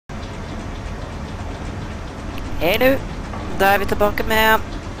Hei du, da er vi tilbake med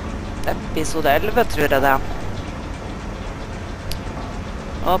episode 11, tror jeg det.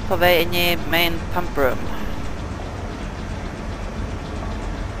 Og på vei inn i main pump room.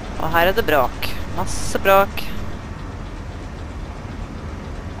 Og her er det brak. Masse brak.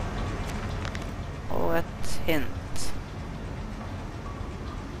 Og et hint.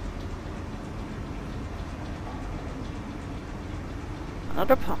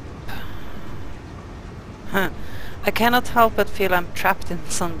 Another pump. I cannot help but feel I'm trapped in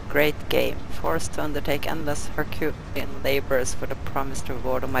some great game, forced to undertake endless Herculean labors for the promised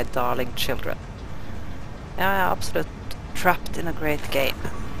reward of my darling children. Ja, jeg er absolutt trapped in a great game.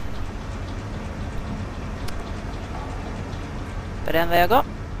 Bare en vei å gå.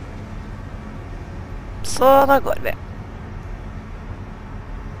 Så da går vi.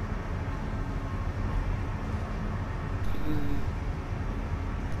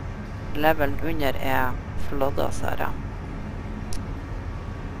 Levelen under er flodda, ser jeg.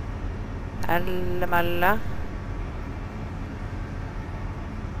 Melle.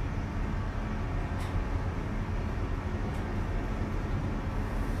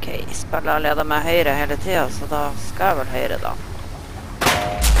 Ok, spillet leder meg høyre hele tiden, så da skal jeg vel høyre da.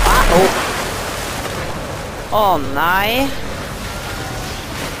 Åh, nei.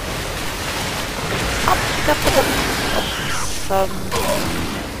 Sånn.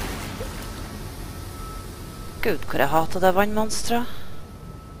 Gud, hvor jeg hater det vannmonsteret.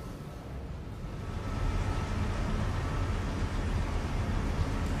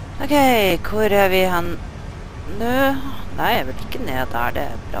 Ok, hvor er vi hen nå? Nei, jeg vil ikke ned der, det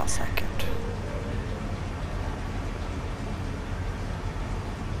er bra sikkert.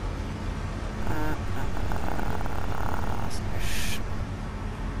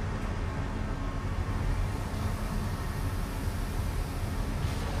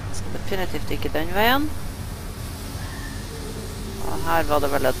 Så definitivt ikke den veien. Og her var det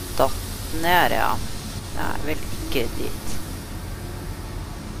vel et datt ned, ja. Nei, jeg vil ikke dit.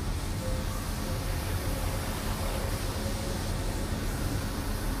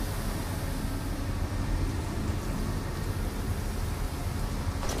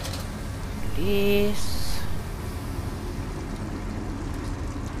 Lys.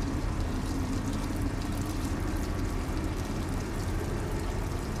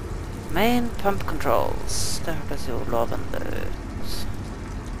 Main pump controls. Det hørtes jo lovende ut.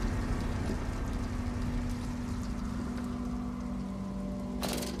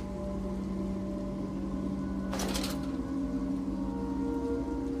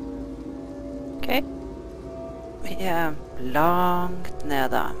 Ok. Vi er langt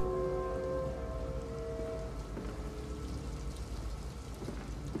nede.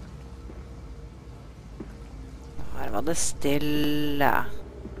 Her var det stille.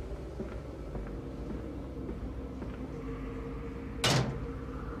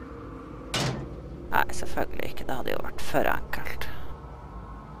 Nei, selvfølgelig ikke. Det hadde jo vært for enkelt.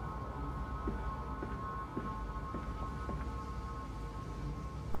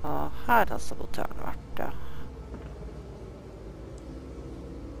 Og her har sabotøren vært, ja.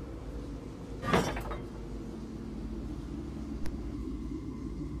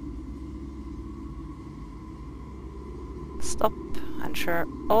 Stop. Ensure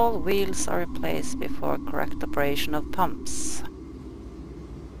all wheels are replaced before correct operation of pumps.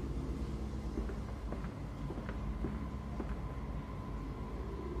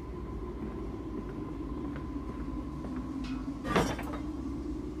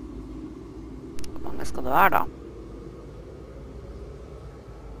 Skal det være da?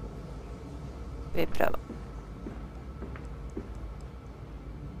 Vi prøver.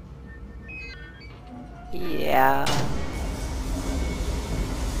 Ja.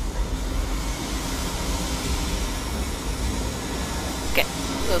 Ok,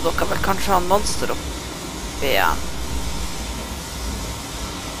 så dukker vel kanskje han monster opp igjen.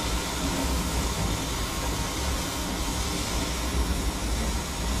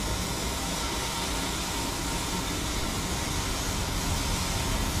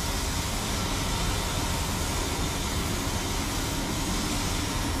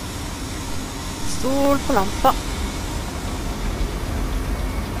 Stol på lampa.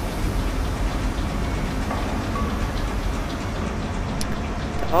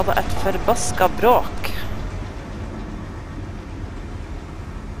 Det var da et forbasket bråk.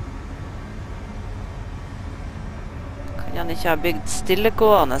 Kan han ikke ha bygd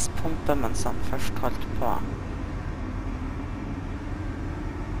stillegående pumpe mens han først holdt på?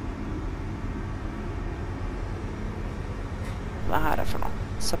 Hva her er for noe?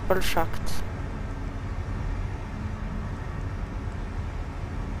 Søppelsjakt.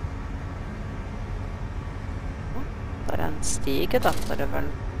 stige da, for det vel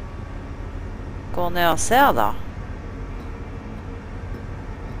gå ned og se da.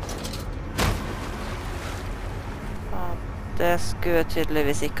 Og det skulle jeg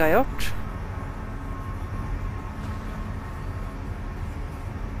tydeligvis ikke ha gjort.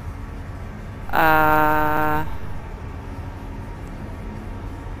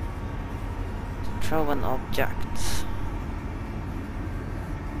 Throw an object.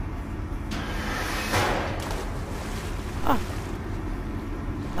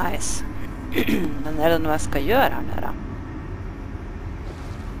 Nice. Men er det noe jeg skal gjøre her nede?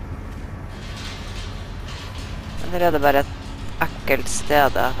 Eller er det bare et ekkelt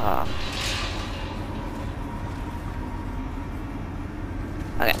sted jeg har...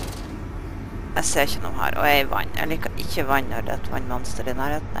 Ok. Jeg ser ikke noe her, og jeg er i vann. Jeg liker ikke vann når det er et vannmonster i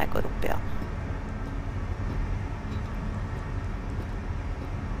nærheten. Jeg går opp igjen.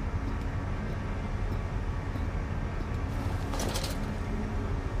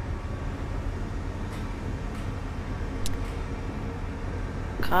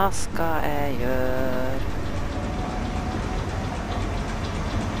 Hva skal jeg gjøre?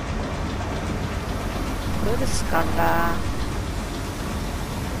 Hvor skal jeg?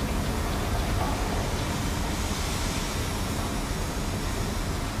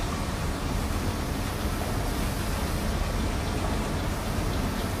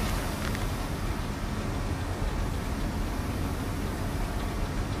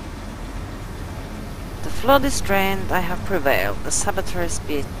 The flood is drained, I have prevailed. The saboteur is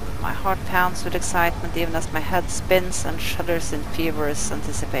beaten. My heart pounds with excitement even as my head spins and shudders in feverish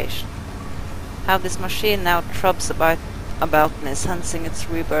anticipation. How this machine now throbs about me, sensing its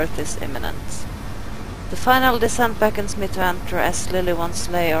rebirth is imminent. The final descent beckons me to enter as Lily once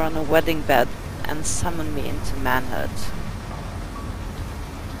lay on a wedding bed and summon me into manhood.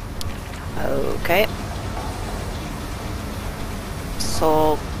 Okay.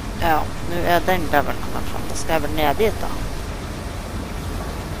 Så... ja, nu är den levelen kommet fram. Da skal jeg vel ned dit da.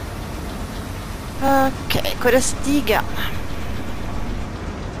 Ok, hvor er stigen?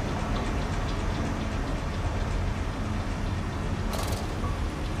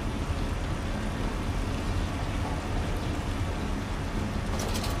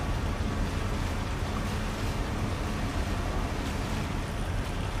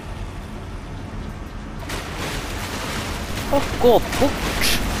 Å, gå bort!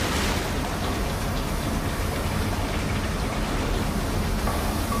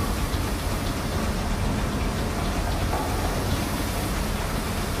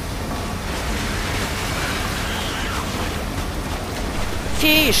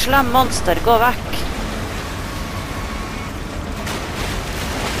 Fy, slemme monster, gå vekk!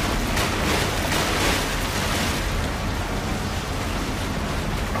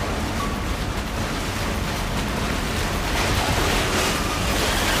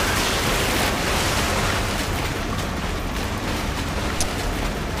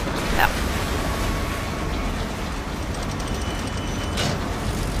 Ja.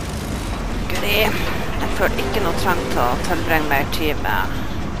 Guri, jeg føler ikke noe trang til å tilbringe mer tid med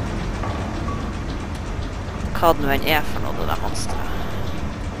hva det nå enn er for noe, det der monsteret.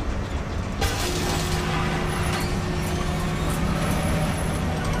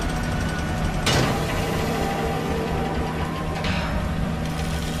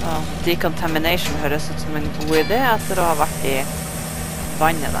 Decontamination høres ut som en god idé etter å ha vært i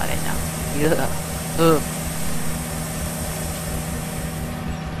vannet der inne. Jeg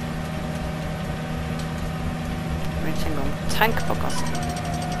vil ikke engang tenke på hva som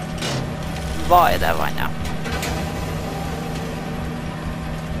var i det vannet.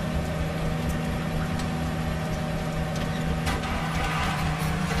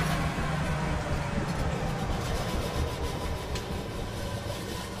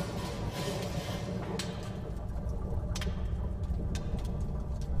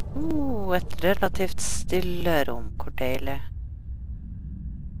 Et relativt stille rom, hvor deilig.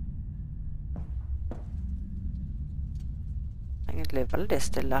 Egentlig veldig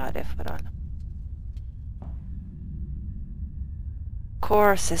stille her i forhold.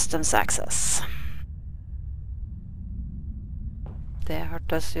 Core Systems Access. Det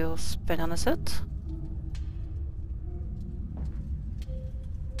hørtes jo spennende ut.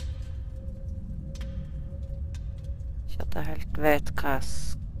 Ikke at jeg helt vet hva jeg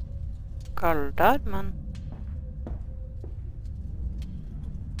skal der, men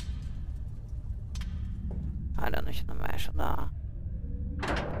her er det ikke noe mer, så da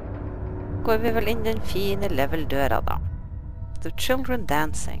går vi vel inn den fine level-døra da. The children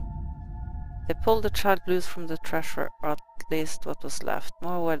dancing. They pulled the child loose from the treasure, or at least what was left.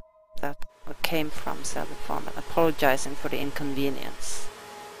 More that came from, said the foreman, apologizing for the inconvenience.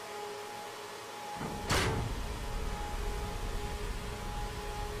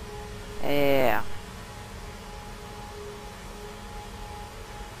 Ja.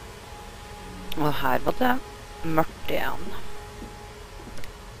 Og her var det mørkt igjen.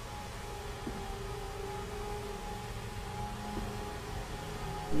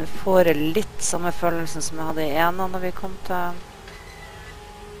 Nå får jeg litt samme følelsen som jeg hadde i ena når vi kom til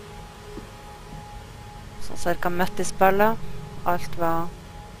sånn cirka midt i spillet. Alt var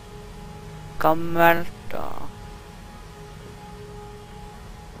gammelt og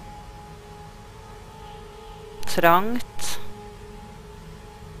trangt.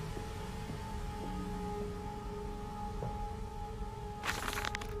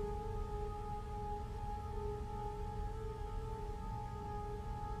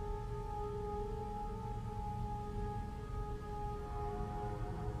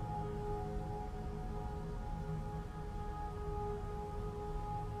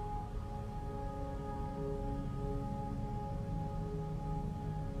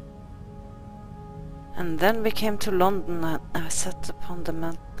 And then we came to London and I set upon the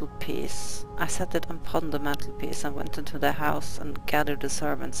mantelpiece. I set it upon the mantelpiece and went into the house and gathered the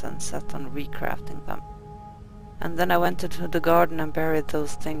servants and set on recrafting them. And then I went into the garden and buried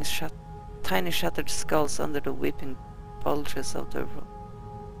those things, tiny shattered skulls under the weeping bulges of the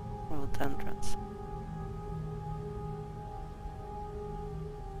rhododendrons.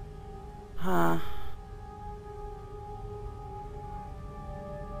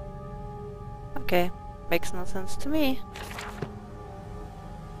 Okay. Makes no sense to me.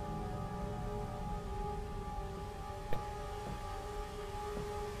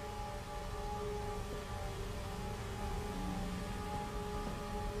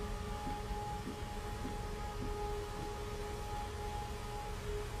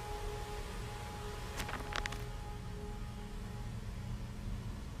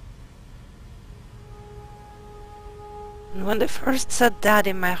 And when they first said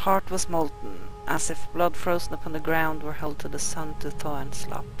Daddy, my heart was molten, as if blood frozen upon the ground were held to the sun to thaw and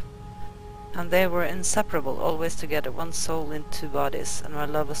slop. And they were inseparable, always together, one soul in two bodies, and my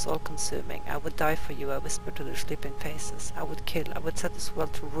love was all-consuming. I would die for you, I whispered to their sleeping faces. I would kill, I would set this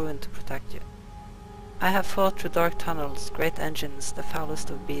world to ruin to protect you. I have fought through dark tunnels, great engines, the foulest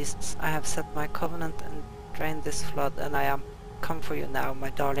of beasts. I have set my covenant and drained this flood, and I am come for you now,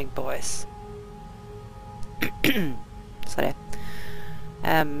 my darling boys. Sorry.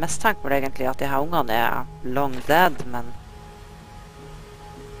 Mest tenkt på egentlig at de her ungene er long dead, men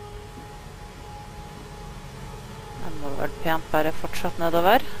jeg må vel pent bare fortsette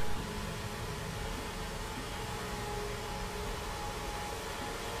nedover.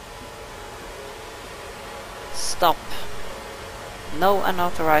 Stop. No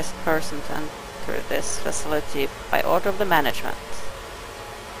unauthorized person to enter this facility by order of the management.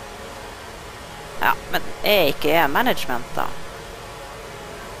 Ja, men jeg ikke er management da.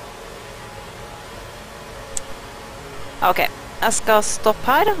 Ok, jeg skal stoppe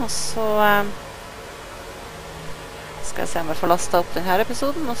her, og så skal jeg se om jeg får lastet opp denne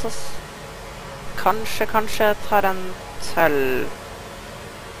episoden, og så kanskje tar en til.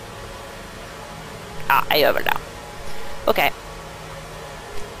 Ja, jeg gjør vel det. Ok.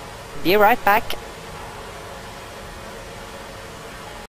 Be right back.